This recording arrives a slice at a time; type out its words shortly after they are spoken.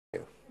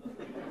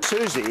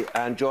Susie,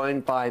 and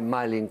joined by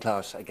Myleene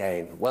Klass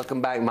again.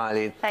 Welcome back,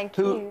 Myleene. Thank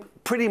you. Who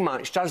pretty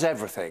much does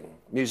everything.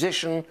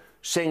 Musician,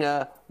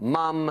 singer,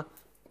 mum,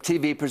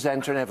 TV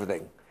presenter and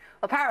everything.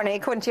 Apparently,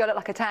 according to you, I look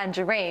like a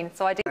tangerine,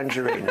 so I do.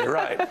 Tangerine, you're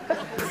right.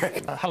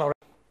 Hello.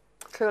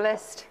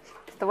 Coolest.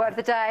 It's the word of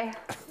the day.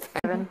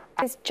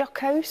 It's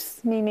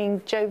jocose,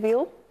 meaning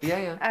jovial.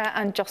 Yeah.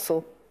 And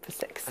jostle for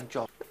 6. And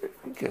John.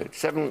 Good.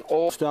 7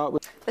 all. Start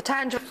with. The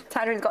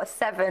tangerine's got a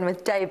 7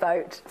 with day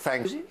boat.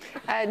 Thanks.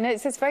 No,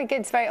 it's very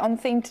good. It's very on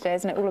theme today,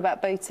 isn't it? All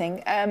about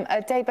boating.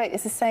 A day boat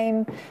is the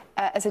same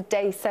as a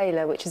day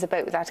sailor, which is a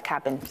boat without a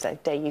cabin, so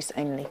day use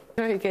only.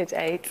 Very good,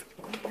 8.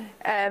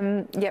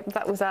 Yep,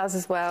 that was ours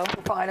as well.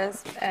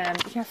 Finers.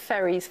 You have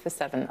ferries for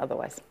 7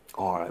 otherwise.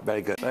 All right,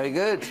 very good. Very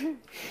good.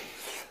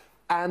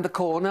 And the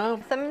corner?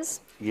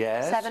 Thumbs.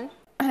 Yes. 7.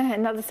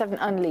 Another 7,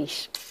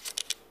 unleash.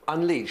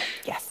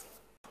 Unleash? Yes.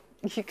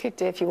 You could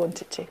do if you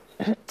wanted to.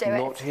 Do it.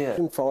 Not here.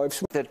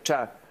 5.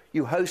 That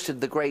you hosted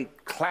the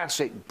great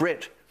Classic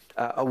Brit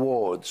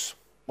Awards.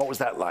 What was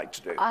that like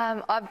to do?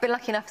 I've been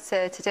lucky enough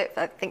to do it for,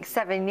 I think,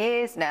 7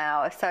 years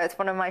now, so it's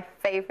one of my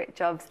favourite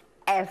jobs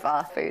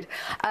ever, food.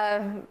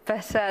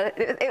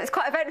 It was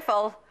quite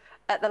eventful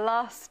at the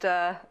last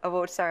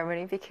award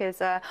ceremony because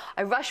I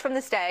rushed from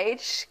the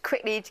stage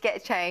quickly to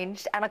get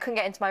changed and I couldn't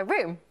get into my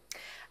room.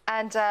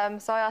 And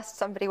so I asked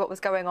somebody what was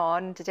going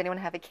on, did anyone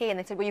have a key? And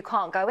they said, well, you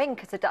can't go in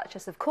because the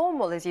Duchess of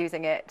Cornwall is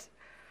using it.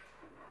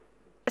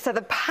 So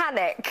the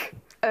panic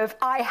of,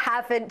 I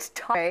haven't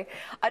time.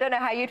 I don't know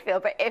how you'd feel,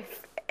 but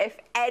if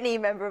any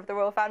member of the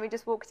royal family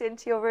just walked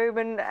into your room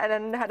and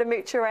had a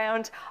mooch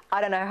around,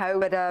 I don't know how,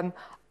 but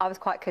I was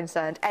quite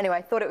concerned.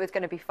 Anyway, thought it was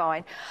going to be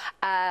fine.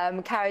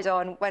 Carried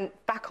on,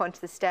 went back onto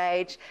the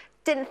stage.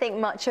 Didn't think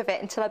much of it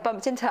until I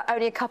bumped into her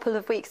only a couple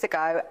of weeks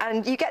ago.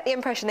 And you get the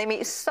impression they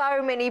meet so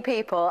many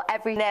people,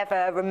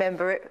 never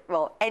remember it,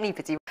 well,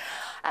 anybody.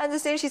 And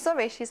as soon as she saw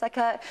me, she's like,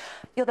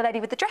 you're the lady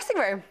with the dressing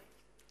room.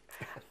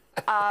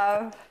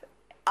 I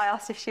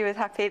asked if she was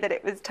happy that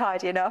it was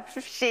tidy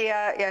enough. She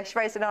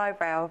raised an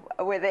eyebrow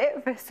with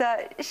it,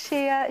 but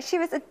she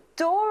was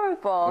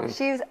adorable.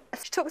 She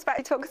talks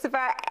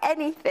about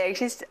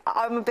anything.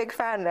 I'm a big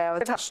fan now.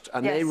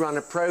 And they run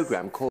a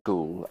programme called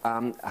School,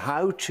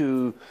 how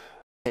to,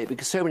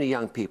 because so many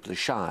young people are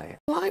shy.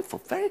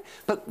 Delightful,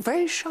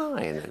 very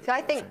shy. So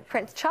I think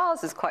Prince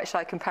Charles is quite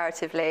shy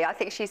comparatively. I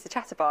think she's the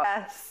chatterbox.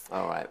 Yes.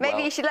 All right.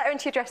 Maybe you should let her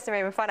into your dressing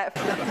room and find out.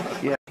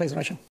 Yeah. Please,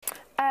 Rachel.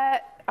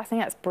 I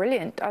think that's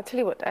brilliant. I'll tell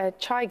you what,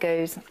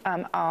 chigos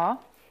are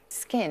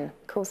skin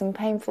causing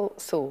painful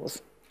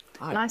sores.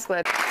 Right. Nice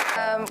word.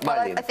 Well,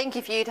 I think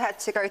if you'd had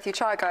to go through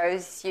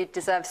chigos, you'd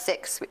deserve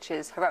 6, which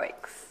is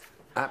heroics.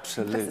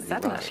 Absolutely.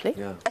 That's a 7, actually.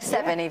 Yeah. A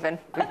 7 even.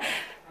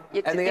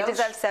 You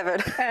deserve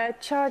 7.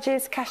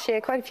 Charges,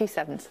 cashier, quite a few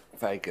 7s.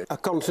 Very good. A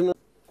consonant.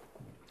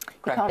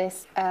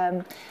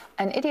 An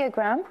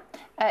ideogram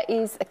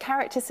is a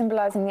character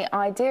symbolising the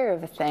idea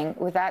of a thing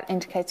without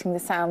indicating the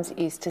sounds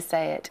used to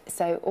say it.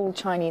 So all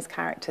Chinese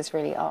characters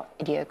really are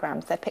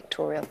ideograms. They're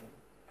pictorial.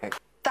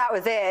 That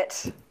was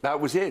it. That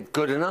was it.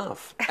 Good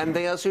enough.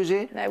 Anything else,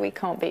 Susie? No, we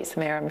can't beat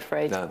Samir, I'm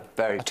afraid. No,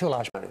 very. Too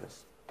large.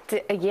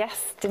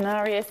 Yes,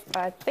 denarius,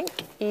 I think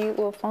you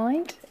will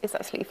find, is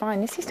absolutely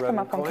fine. This used to come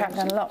up on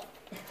Countdown a lot.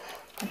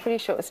 I'm pretty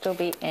sure it'll still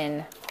be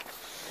in.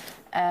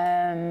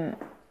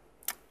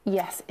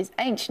 Yes, it's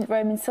ancient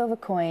Roman silver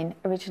coin,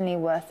 originally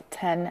worth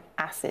 10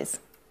 asses.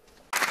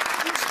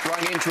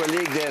 Sprung into a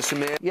league there,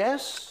 Samir.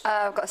 Yes?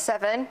 I've got a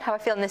 7. How I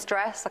feel in this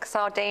dress, like a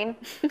sardine.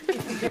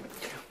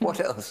 What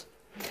else?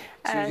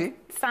 Susie?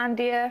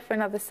 Sandia for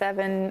another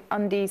 7,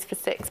 undies for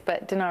 6,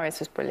 but denarius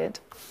was brilliant.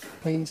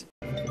 Please.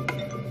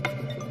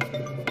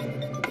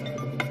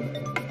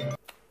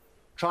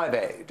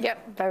 Tribade.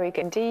 Yep, very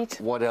good indeed.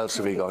 What else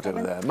have we got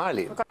over there?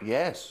 Myleene?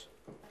 Yes.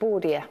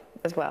 Bordia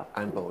as well.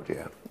 And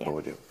Bordia. Yeah.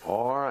 Bordia.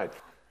 All right.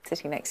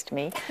 Sitting next to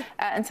me.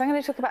 And so I'm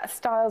going to talk about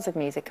styles of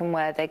music and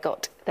where they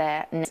got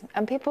their...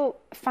 And people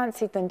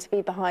fancied them to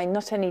be behind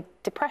not only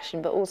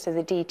depression, but also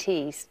the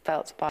DTs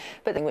felt by...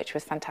 which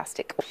was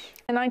fantastic.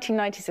 In the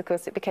 1990s, of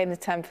course, it became the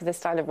term for the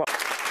style of rock.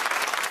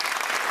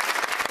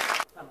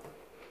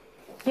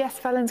 Yes,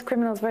 felons,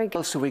 criminals, very good. What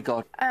else have we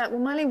got? Well,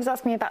 Myleene was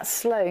asking me about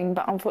Sloane,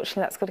 but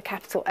unfortunately that's got a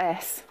capital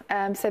S.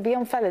 So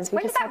beyond felons, we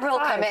When did just that rule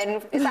come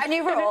in? Is that a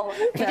new rule?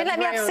 You didn't let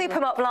me have soup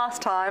 'em up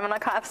last time, and I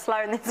can't have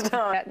Sloane this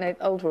time. No,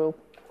 old rule.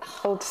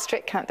 Old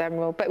strict countdown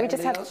rule. But we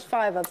just had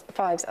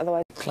 5s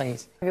otherwise.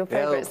 Please. Your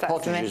favourites, that's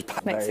Pottage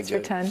is makes its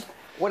return.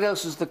 What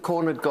else has the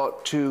corner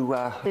got to...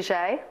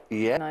 Leger.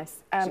 Yeah. Nice.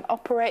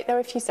 Operate, there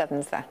are a few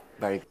 7s there.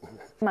 Very good.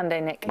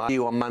 Monday, Nick. See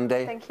you on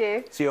Monday. Thank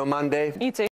you. See you on Monday. You too.